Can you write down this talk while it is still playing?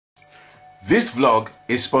This vlog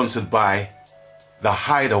is sponsored by The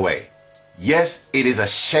Hideaway. Yes, it is a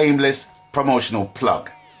shameless promotional plug.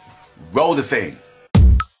 Roll the thing.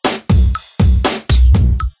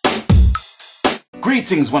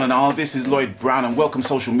 Greetings one and all, this is Lloyd Brown and welcome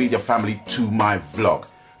social media family to my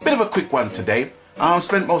vlog. Bit of a quick one today. I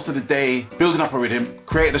spent most of the day building up a rhythm,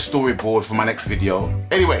 creating a storyboard for my next video.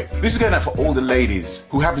 Anyway, this is going out for all the ladies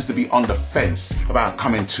who happens to be on the fence about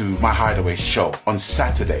coming to my Hideaway show on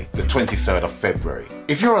Saturday, the 23rd of February.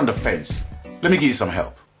 If you're on the fence, let me give you some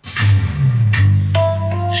help.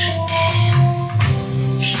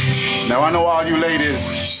 Now I know all you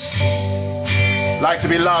ladies like to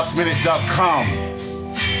be lastminute.com,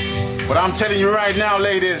 but I'm telling you right now,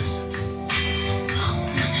 ladies,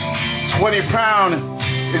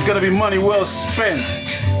 £20 is gonna be money well spent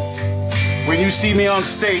when you see me on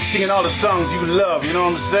stage singing all the songs you love, you know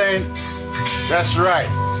what I'm saying? That's right.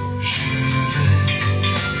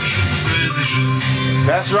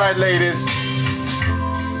 That's right, ladies.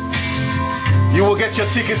 You will get your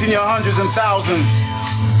tickets in your hundreds and thousands.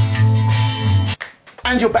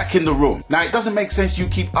 And you're back in the room. Now it doesn't make sense you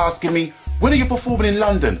keep asking me, when are you performing in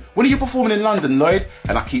London? When are you performing in London, Lloyd?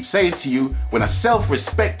 And I keep saying to you, when a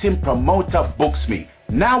self-respecting promoter books me.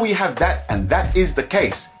 Now we have that, and that is the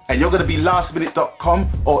case. And you're gonna be lastminute.com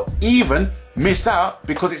or even miss out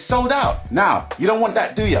because it's sold out. Now, you don't want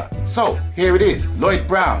that, do you? So, here it is. Lloyd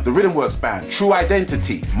Brown, the Rhythm Works Band, True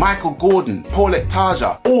Identity, Michael Gordon, Paulette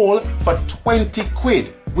Taja, all for 20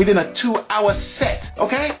 quid. Within a 2-hour set,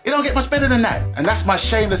 okay? It don't get much better than that. And that's my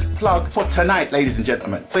shameless plug for tonight, ladies and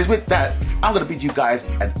gentlemen. So with that, I'm gonna bid you guys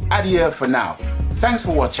an adieu for now. Thanks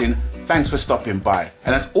for watching, thanks for stopping by.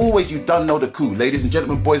 And as always, you done know the coup. Ladies and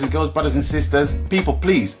gentlemen, boys and girls, brothers and sisters, people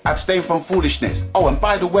please, abstain from foolishness. Oh, and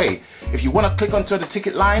by the way, if you wanna click onto the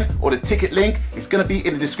ticket line or the ticket link, it's gonna be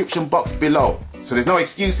in the description box below. So there's no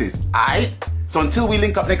excuses, aight? So until we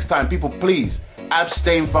link up next time, people please,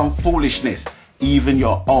 abstain from foolishness. Even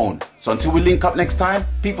your own. So until we link up next time,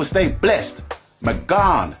 people stay blessed.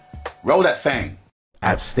 McGon, roll that thing.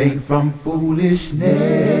 Abstain from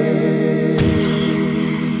foolishness.